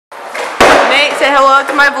say hello to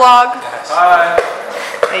my vlog. Hi.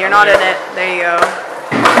 Hey, you're not in it. There you go.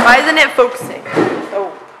 Why isn't it focusing? Oh,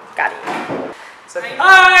 got it.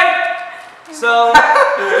 Hi. So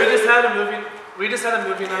we just had a movie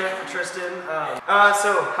night for Tristan.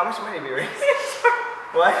 So how much money did we raise?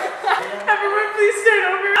 What? Everyone, please start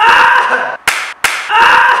over.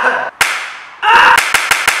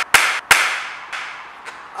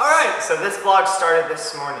 Alright, so this vlog started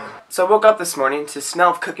this morning. So I woke up this morning to smell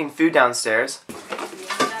of cooking food downstairs.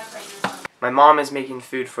 My mom is making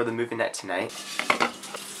food for the movie night tonight.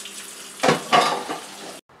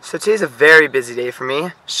 So today's a very busy day for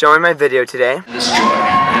me. Showing my video today.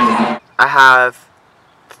 I have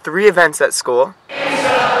 3 events at school.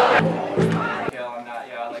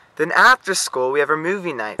 Then after school we have our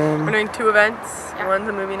movie night. We're doing 2 events. One's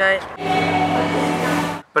a movie night.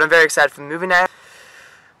 But I'm very excited for the movie night.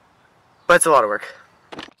 But it's a lot of work.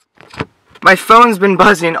 My phone's been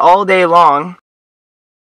buzzing all day long.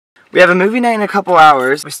 We have a movie night in a couple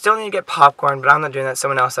hours. We still need to get popcorn, but I'm not doing that.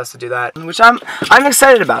 Someone else has to do that, which I'm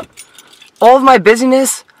excited about. All of my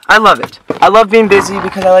busyness, I love it. I love being busy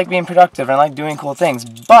because I like being productive and I like doing cool things.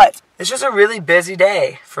 But it's just a really busy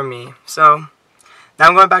day for me. So now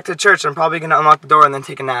I'm going back to church. I'm probably gonna unlock the door and then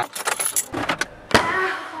take a nap.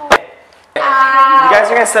 You guys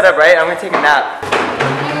are gonna set up, right? I'm gonna take a nap.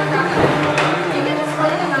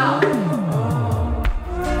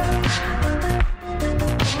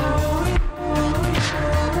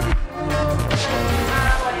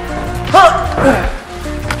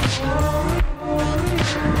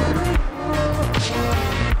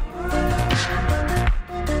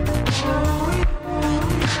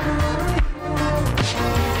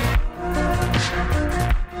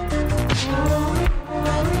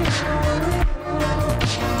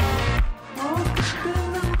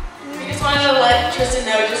 Tristan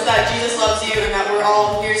know just that Jesus loves you and that we're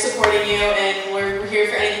all here supporting you and we're here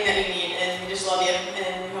for anything that you need and we just love you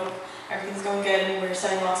and we hope everything's going good and we're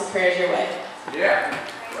sending lots of prayers your way. Yeah.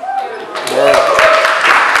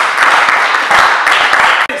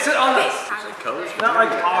 Sit on this. Not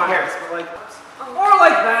like on here, but like more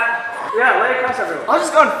like that. Yeah, lay across everyone. I'll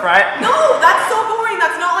just go in front. No, that's so boring.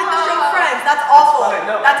 That's not like the show Friends. That's awful.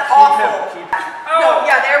 No, that's awful. No, Oh.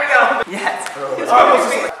 yeah, there we go. Yes.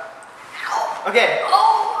 Okay.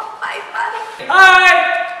 Oh, my buddy.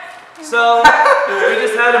 Hi. So we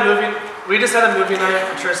just had a movie night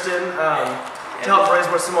for Tristan to help raise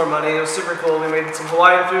some more money. It was super cool. We made some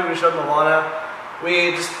Hawaiian food. We showed Moana.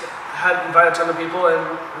 We just had invited a ton of people, and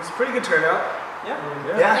it was a pretty good turnout.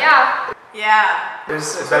 Yeah. Yeah. It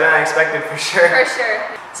was better than I expected for sure. For sure.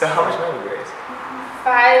 So how much money did we raise?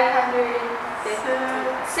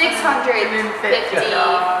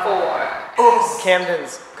 654. Oh,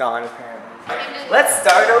 Camden's gone apparently. Let's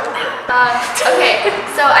start over. Okay,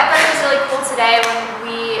 so I thought it was really cool today when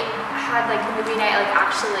we had like the movie night, like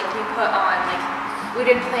actually like we put on like we'd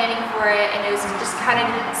been planning for it and it was just kind of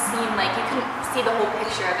didn't seem like you couldn't see the whole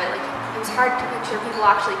picture of it. Like it was hard to picture people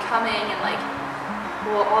actually coming and like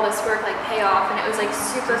all this work like pay off, and it was like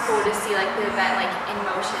super cool to see like the event like in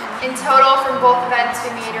motion. In total from both events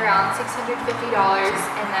we made around $650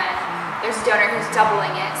 and then there's a donor who's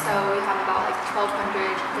doubling it, so we have about like $1,200,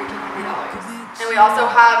 $1,300. And we also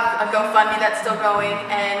have a GoFundMe that's still going,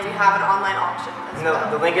 and we have an online auction as well.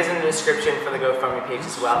 The link is in the description for the GoFundMe page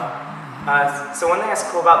as well. So one thing that's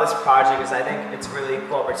cool about this project is I think it's a really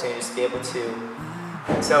cool opportunity to be able to.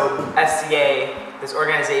 So SCA, this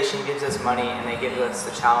organization, gives us money and they give us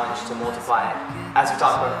the challenge to multiply it, as we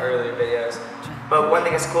talked about in earlier videos. But one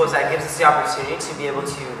thing that's cool is that it gives us the opportunity to be able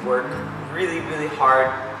to work really, really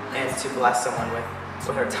hard and to bless someone with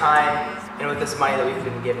our time and with this money that we've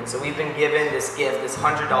been given. So we've been given this gift, this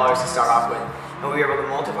 $100 to start off with, and we were able to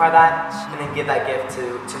multiply that and then give that gift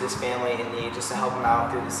to this family in need just to help them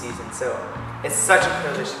out through the season. So it's such a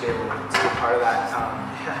privilege to be able to be part of that.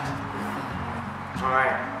 All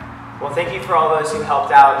right. Well, thank you for all those who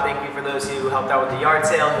helped out. Thank you for those who helped out with the yard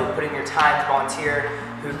sale, who put in your time to volunteer,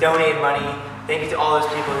 who donated money. Thank you to all those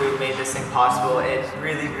people who made this thing possible. It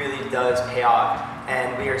really, really does pay off,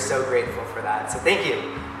 and we are so grateful for that. So thank you.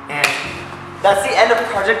 And that's the end of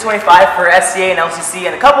Project 25 for SCA and LCC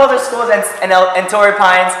and a couple other schools and Torrey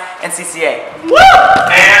Pines and CCA. Woo!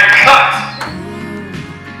 And cut.